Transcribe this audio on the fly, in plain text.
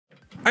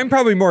I'm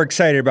probably more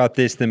excited about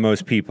this than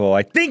most people.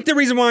 I think the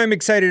reason why I'm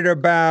excited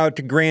about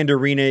Grand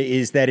Arena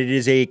is that it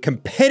is a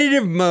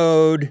competitive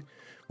mode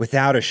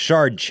without a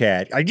shard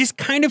chat. I just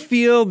kind of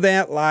feel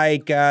that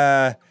like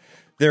the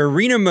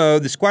arena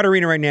mode, the squad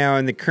arena right now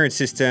in the current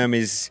system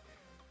is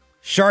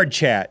shard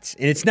chats,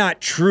 and it's not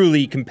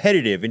truly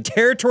competitive. And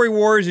territory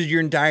wars is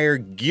your entire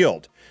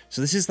guild. So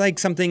this is like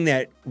something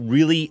that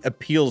really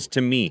appeals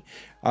to me.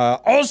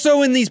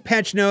 Also in these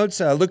patch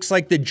notes, looks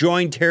like the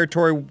join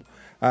territory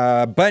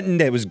button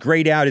that was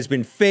grayed out has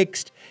been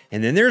fixed.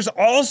 And then there's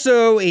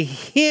also a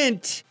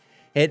hint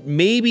at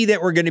maybe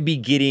that we're going to be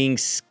getting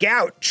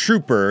Scout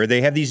Trooper.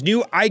 They have these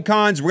new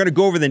icons. We're going to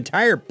go over the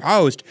entire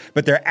post,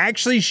 but they're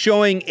actually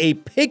showing a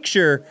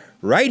picture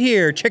right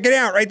here. Check it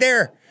out right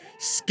there.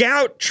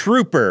 Scout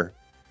Trooper.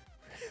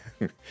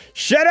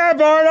 Shut up,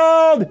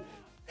 Arnold!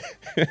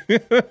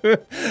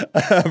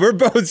 We're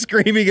both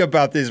screaming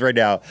about this right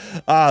now.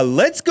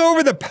 Let's go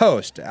over the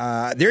post.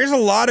 There's a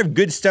lot of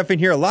good stuff in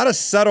here, a lot of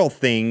subtle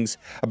things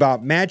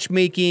about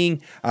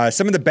matchmaking.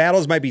 Some of the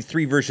battles might be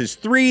 3 versus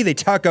 3. They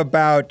talk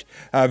about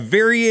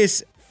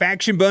various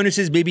faction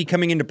bonuses maybe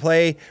coming into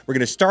play. We're going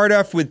to start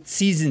off with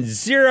Season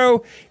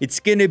 0. It's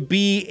going to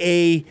be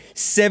a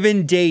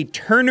 7-day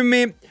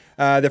tournament.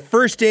 The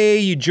first day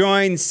you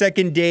join,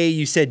 second day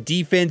you set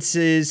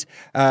defenses,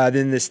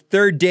 then this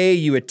third day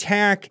you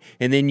attack,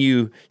 and then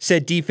you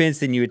set defense,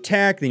 then you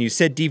attack, then you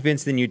set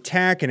defense, then you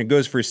attack, and it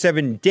goes for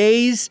 7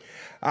 days.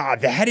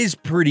 That is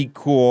pretty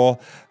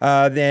cool.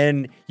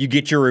 Then you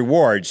get your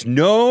rewards.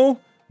 No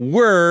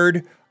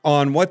word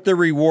on what the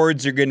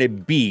rewards are going to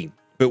be,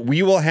 but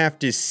we will have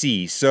to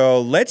see. So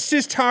let's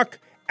just talk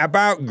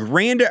about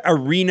Grand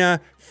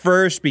Arena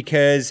first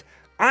because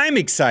I'm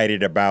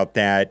excited about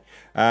that.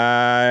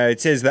 It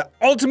says the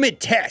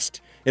ultimate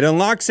test. It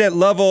unlocks at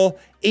level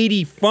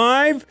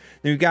 85.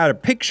 Then we've got a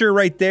picture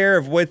right there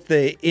of what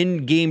the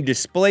in-game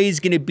display is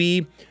going to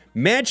be.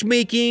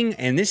 Matchmaking,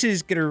 and this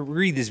is going to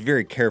read this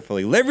very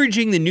carefully.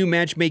 Leveraging the new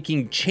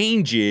matchmaking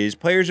changes,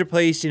 players are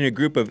placed in a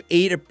group of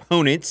 8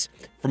 opponents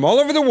from all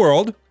over the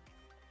world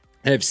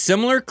that have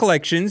similar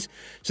collections.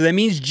 So that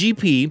means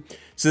GP,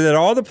 so that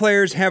all the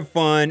players have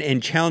fun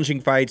and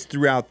challenging fights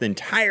throughout the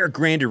entire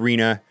Grand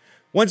Arena.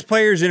 Once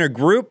players in a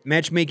group,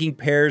 matchmaking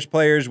pairs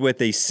players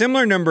with a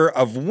similar number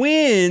of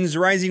wins,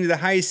 rising to the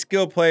highest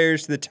skill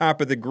players to the top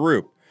of the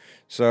group.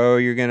 So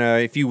you're gonna,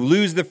 if you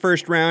lose the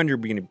first round, you're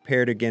gonna be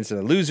paired against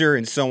a loser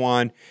and so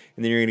on,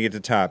 and then you're gonna get to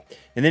the top.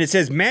 And then it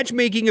says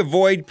matchmaking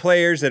avoid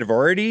players that have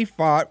already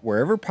fought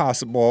wherever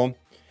possible.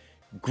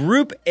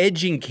 Group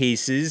edging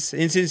cases,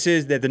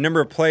 instances that the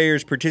number of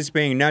players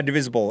participating not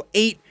divisible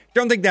 8.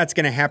 Don't think that's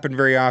gonna happen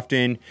very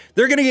often.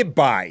 They're gonna get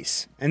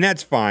buys, and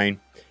that's fine.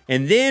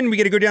 And then we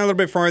got to go down a little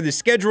bit farther. The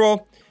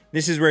schedule,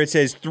 this is where it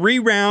says 3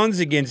 rounds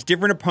against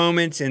different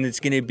opponents, and it's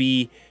going to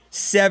be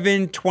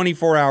 7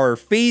 24-hour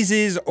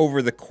phases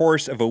over the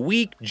course of a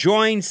week.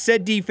 Join,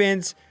 set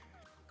defense,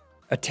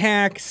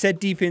 attack, set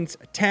defense,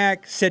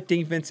 attack, set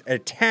defense,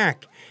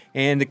 attack.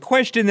 And the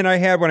question that I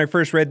had when I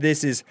first read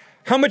this is,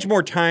 how much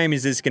more time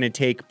is this going to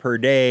take per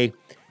day?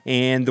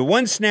 And the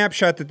one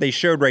snapshot that they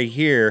showed right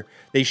here,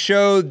 they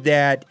showed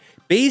that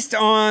based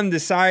on the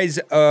size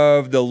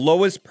of the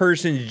lowest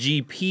person's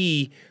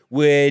GP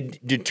would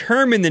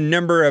determine the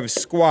number of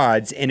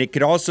squads, and it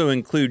could also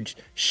include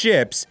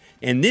ships.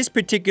 And this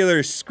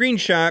particular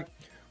screenshot,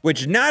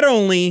 which not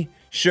only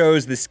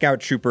shows the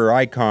Scout Trooper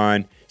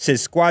icon, says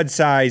squad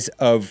size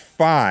of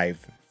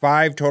 5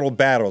 total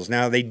battles.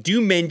 Now, they do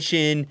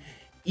mention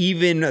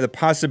even the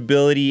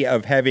possibility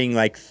of having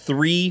like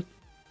 3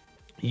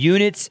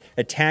 units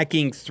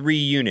attacking 3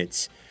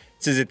 units.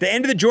 It says at the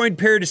end of the joined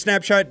period, a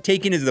snapshot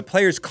taken is the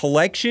player's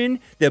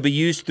collection that'll be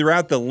used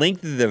throughout the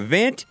length of the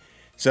event.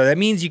 So that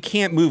means you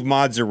can't move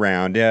mods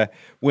around.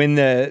 When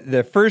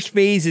the first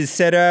phase is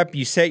set up,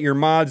 you set your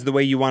mods the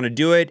way you want to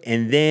do it,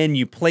 and then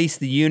you place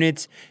the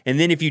units. And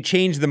then if you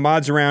change the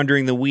mods around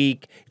during the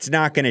week, it's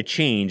not going to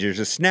change. There's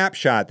a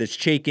snapshot that's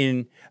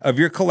taken of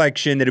your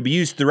collection that'll be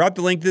used throughout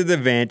the length of the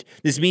event.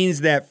 This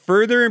means that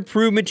further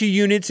improvement to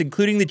units,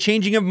 including the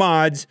changing of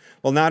mods,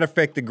 will not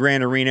affect the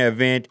Grand Arena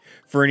event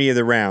for any of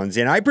the rounds.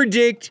 And I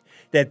predict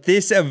that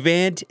this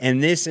event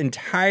and this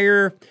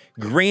entire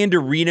Grand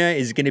Arena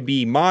is going to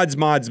be mods.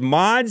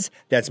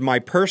 That's my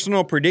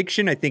personal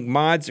prediction. I think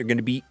mods are going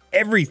to be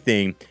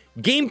everything.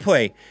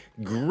 Gameplay.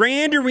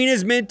 Grand Arena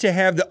is meant to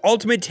have the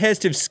ultimate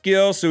test of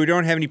skill, so we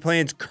don't have any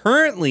plans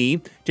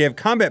currently to have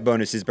combat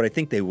bonuses, but I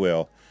think they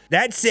will.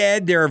 That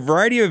said, there are a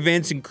variety of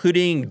events,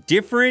 including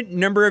different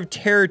number of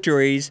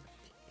territories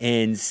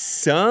and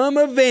some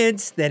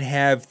events that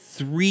have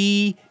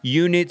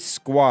 3-unit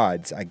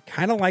squads. I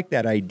kind of like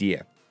that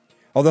idea.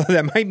 Although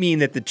that might mean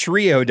that the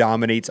trio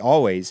dominates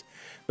always.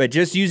 But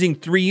just using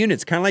 3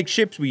 units, kind of like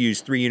ships, we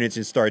use 3 units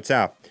and starts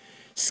out.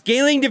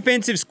 Scaling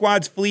defensive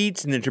squads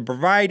fleets, and then to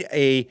provide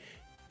a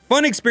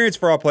fun experience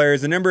for all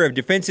players, the number of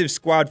defensive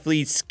squad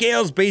fleets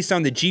scales based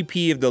on the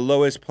GP of the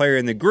lowest player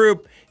in the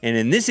group. And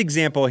in this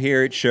example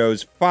here, it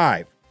shows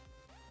 5.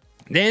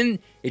 Then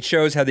It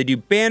shows how they do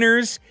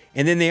banners,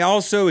 and then they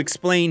also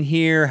explain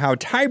here how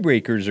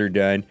tiebreakers are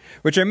done,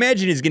 which I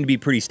imagine is going to be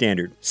pretty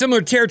standard.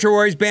 Similar to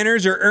territories,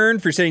 banners are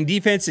earned for setting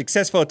defense,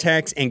 successful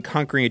attacks, and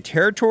conquering a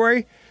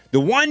territory. The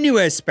one new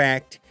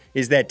aspect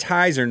is that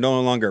ties are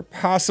no longer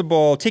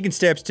possible, taking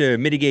steps to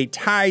mitigate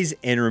ties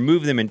and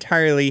remove them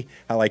entirely.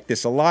 I like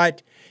this a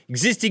lot.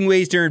 Existing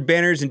ways to earn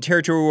banners and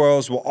territory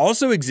royals will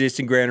also exist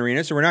in Grand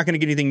Arena, so we're not going to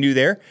get anything new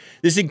there.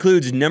 This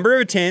includes number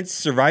of attempts,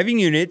 surviving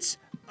units,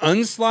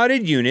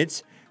 unslotted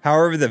units.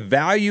 However, the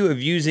value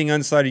of using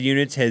unslotted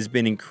units has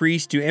been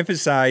increased to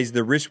emphasize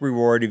the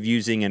risk-reward of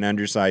using an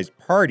undersized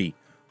party.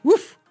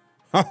 Woof!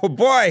 Oh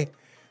boy!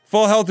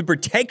 Full health and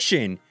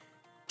protection.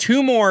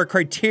 2 more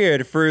criteria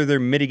to further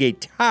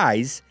mitigate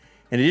ties.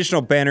 An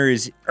additional banner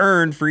is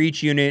earned for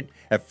each unit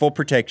at full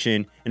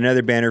protection, and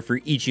another banner for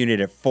each unit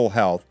at full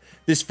health.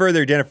 This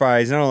further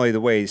identifies not only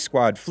the way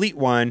squad fleet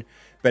won,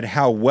 but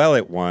how well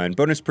it won.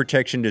 Bonus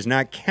protection does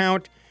not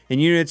count,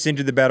 and units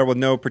into the battle with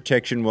no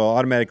protection will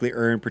automatically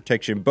earn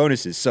protection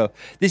bonuses. So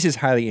this is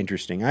highly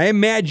interesting. I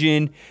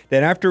imagine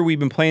that after we've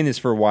been playing this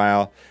for a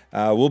while,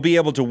 we'll be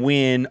able to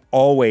win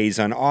always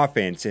on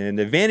offense. And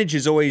the advantage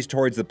is always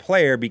towards the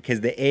player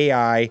because the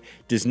AI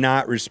does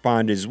not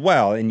respond as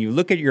well. And you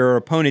look at your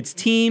opponent's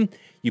team,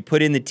 you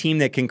put in the team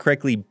that can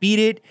correctly beat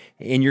it,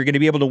 and you're going to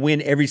be able to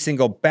win every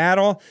single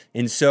battle.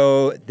 And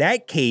so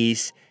that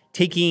case,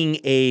 taking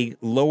a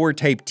lower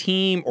type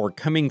team or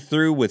coming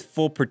through with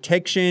full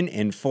protection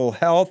and full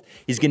health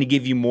is going to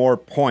give you more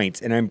points.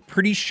 And I'm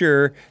pretty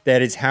sure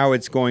that is how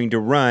it's going to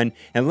run,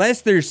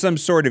 unless there's some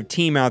sort of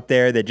team out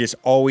there that just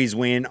always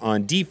win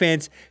on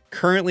defense.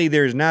 Currently,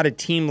 there's not a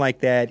team like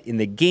that in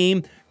the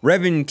game.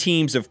 Revan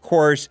teams, of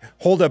course,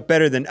 hold up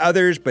better than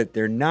others, but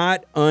they're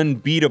not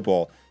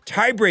unbeatable.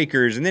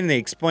 Tiebreakers, and then they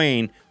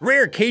explain,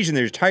 rare occasion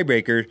there's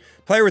tiebreakers.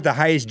 Player with the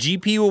highest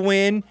GP will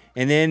win,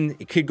 and then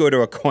it could go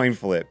to a coin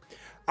flip.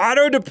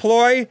 Auto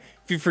deploy,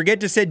 if you forget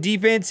to set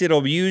defense,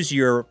 it'll use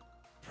your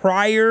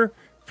prior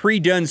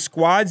pre-done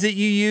squads that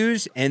you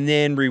use, and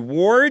then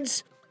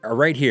rewards are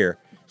right here.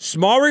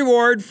 Small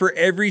reward for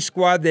every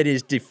squad that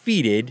is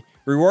defeated.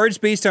 Rewards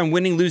based on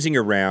winning, losing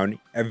a round.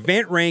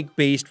 Event rank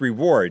based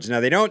rewards.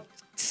 Now, they don't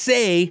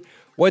say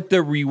what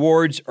the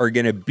rewards are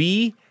going to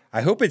be.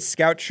 I hope it's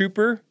Scout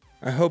Trooper.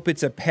 I hope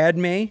it's a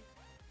Padme.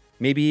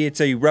 Maybe it's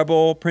a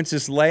Rebel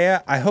Princess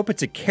Leia. I hope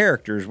it's a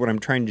character is what I'm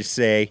trying to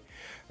say.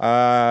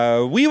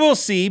 We will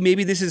see.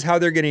 Maybe this is how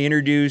they're going to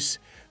introduce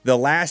the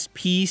last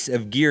piece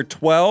of Gear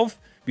 12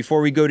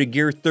 before we go to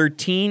Gear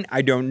 13.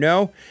 I don't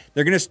know.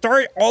 They're going to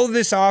start all of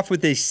this off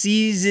with a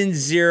Season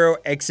 0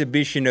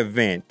 exhibition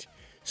event.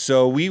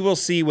 So we will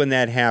see when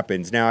that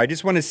happens. Now, I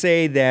just want to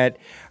say that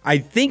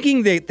I'm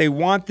thinking that they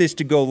want this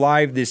to go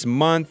live this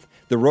month.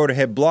 The Road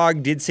Ahead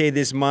blog did say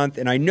this month,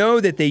 and I know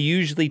that they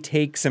usually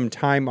take some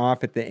time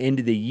off at the end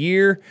of the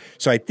year.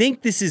 So I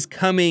think this is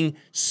coming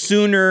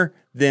sooner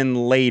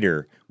than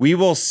later. We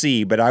will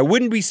see, but I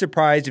wouldn't be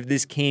surprised if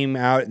this came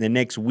out in the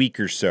next week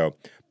or so.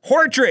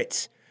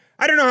 Portraits!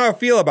 I don't know how I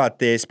feel about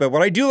this, but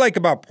what I do like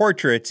about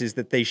portraits is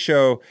that they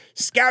show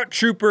Scout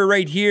Trooper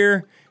right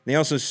here. They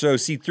also show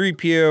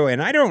C-3PO,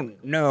 and I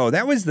don't know.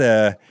 That was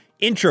the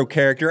intro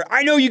character.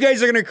 I know you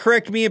guys are going to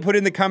correct me and put it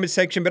in the comment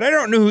section, but I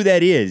don't know who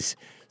that is.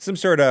 Some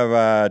sort of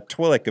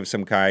Twi'lek of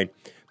some kind.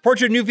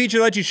 Portrait new feature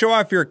lets you show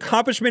off your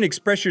accomplishment,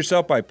 express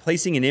yourself by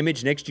placing an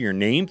image next to your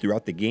name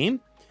throughout the game.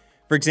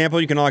 For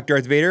example, you can unlock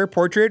Darth Vader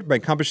portrait by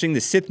accomplishing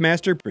the Sith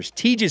Master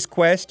prestigious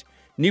quest.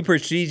 New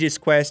prestigious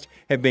quests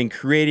have been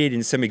created,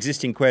 and some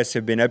existing quests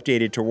have been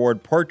updated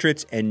toward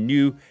portraits and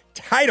new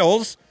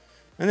titles.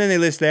 And then they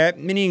list that.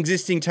 Many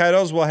existing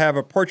titles will have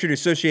a portrait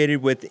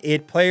associated with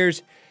it.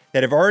 Players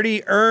that have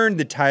already earned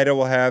the title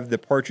will have the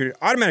portrait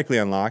automatically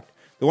unlocked.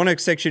 The one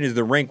next section is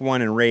the rank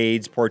 1 in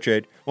raids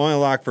portrait, only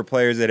unlocked for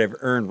players that have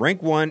earned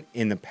rank 1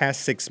 in the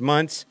past 6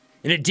 months.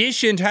 In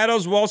addition,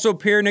 titles will also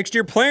appear next to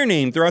your player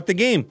name throughout the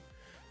game.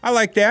 I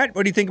like that.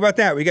 What do you think about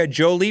that? We got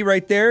Jolie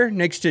right there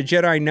next to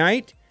Jedi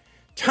Knight.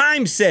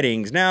 Time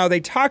settings. Now, they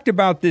talked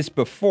about this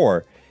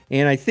before,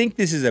 and I think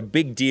this is a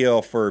big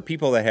deal for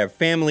people that have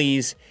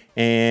families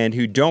and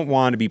who don't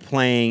want to be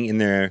playing in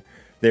their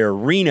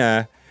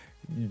arena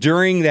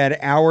during that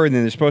hour, and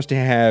then they're supposed to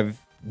have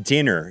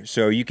dinner.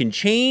 So you can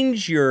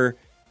change your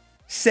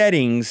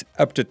settings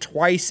up to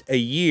twice a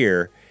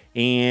year,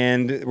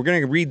 and we're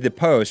going to read the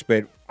post,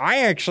 but I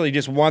actually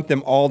just want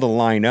them all to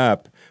line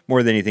up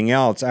more than anything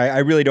else. I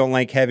really don't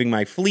like having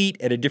my fleet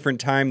at a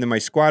different time than my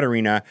squad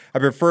arena. I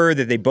prefer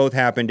that they both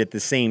happened at the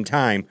same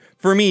time.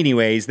 For me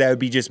anyways, that would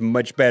be just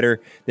much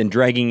better than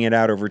dragging it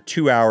out over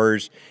 2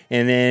 hours.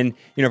 And then,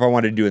 if I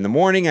wanted to do it in the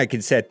morning, I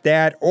could set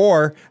that,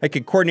 or I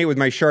could coordinate with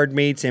my shard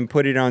mates and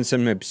put it on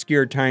some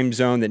obscure time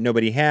zone that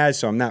nobody has,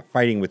 so I'm not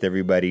fighting with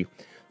everybody.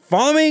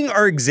 Following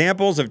are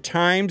examples of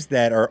times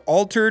that are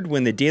altered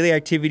when the daily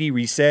activity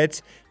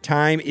resets.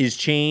 Time is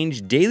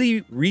changed.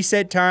 Daily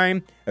reset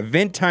time,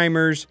 event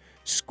timers,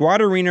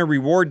 squad arena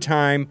reward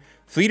time,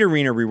 fleet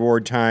arena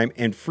reward time,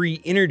 and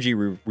free energy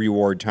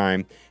reward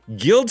time.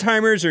 Guild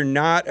timers are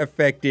not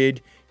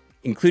affected,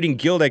 including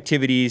guild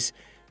activities.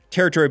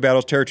 territory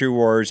battles, territory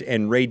wars,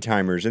 and raid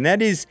timers. And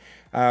that is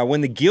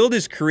when the guild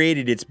is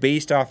created, it's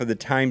based off of the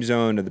time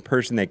zone of the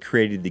person that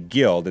created the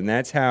guild. And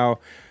that's how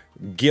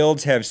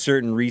guilds have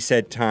certain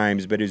reset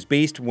times, but it's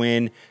based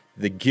when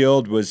the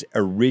guild was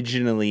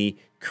originally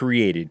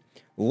created.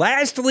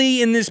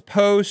 Lastly, in this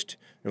post,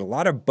 there's a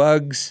lot of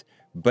bugs,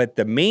 but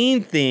the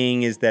main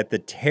thing is that the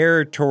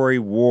territory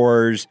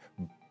wars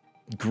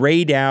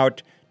grayed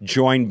out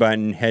join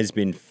button has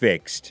been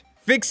fixed.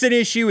 Fixed an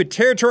issue with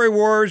territory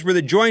wars where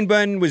the join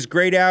button was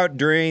grayed out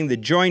during the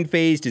join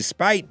phase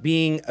despite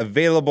being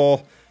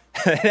available.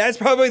 That's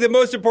probably the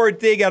most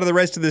important thing out of the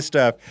rest of this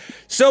stuff.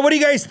 So what do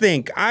you guys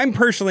think? I'm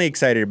personally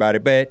excited about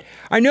it, but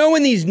I know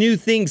when these new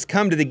things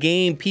come to the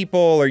game,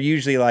 people are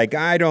usually like,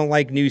 I don't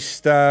like new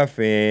stuff,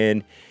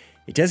 and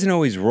it doesn't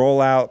always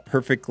roll out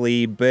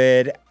perfectly,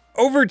 but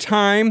over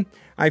time,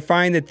 I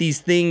find that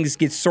these things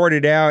get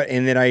sorted out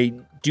and that I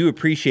do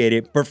appreciate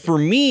it. But for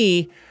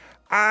me,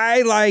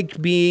 I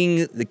like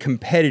being the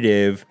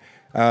competitive,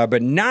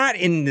 but not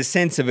in the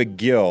sense of a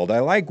guild. I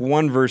like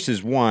 1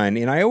 versus 1,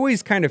 and I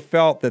always kind of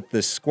felt that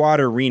the squad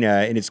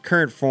arena in its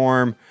current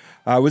form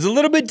was a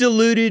little bit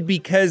diluted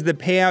because the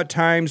payout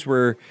times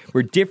were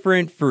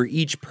different for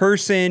each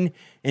person,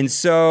 and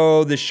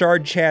so the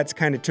shard chats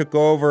kind of took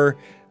over.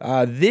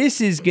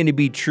 This is going to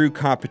be true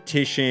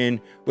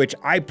competition, which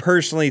I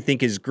personally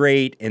think is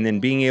great, and then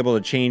being able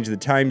to change the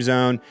time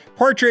zone.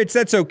 Portraits,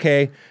 that's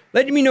okay.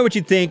 Let me know what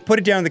you think. Put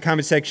it down in the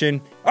comment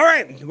section. All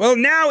right, well,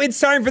 now it's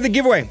time for the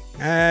giveaway.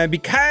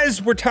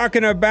 Because we're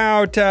talking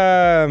about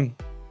Battle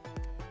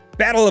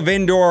of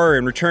Endor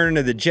and Return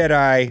of the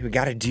Jedi, we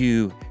got to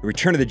do a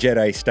Return of the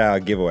Jedi style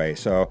giveaway.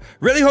 So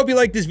really hope you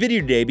liked this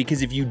video today,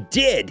 because if you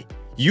did,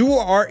 you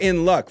are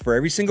in luck. For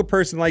every single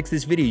person that likes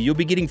this video, you'll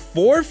be getting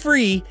for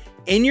free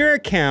in your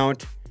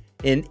account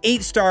an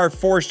 8-star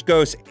Force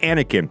Ghost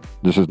Anakin.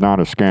 This is not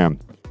a scam.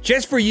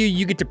 Just for you,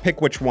 you get to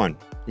pick which one.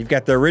 You've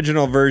got the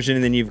original version,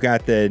 and then you've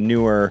got the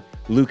newer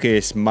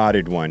Lucas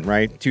modded one,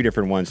 right? 2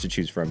 different ones to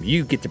choose from.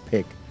 You get to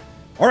pick.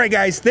 All right,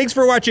 guys, thanks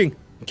for watching.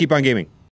 Keep on gaming.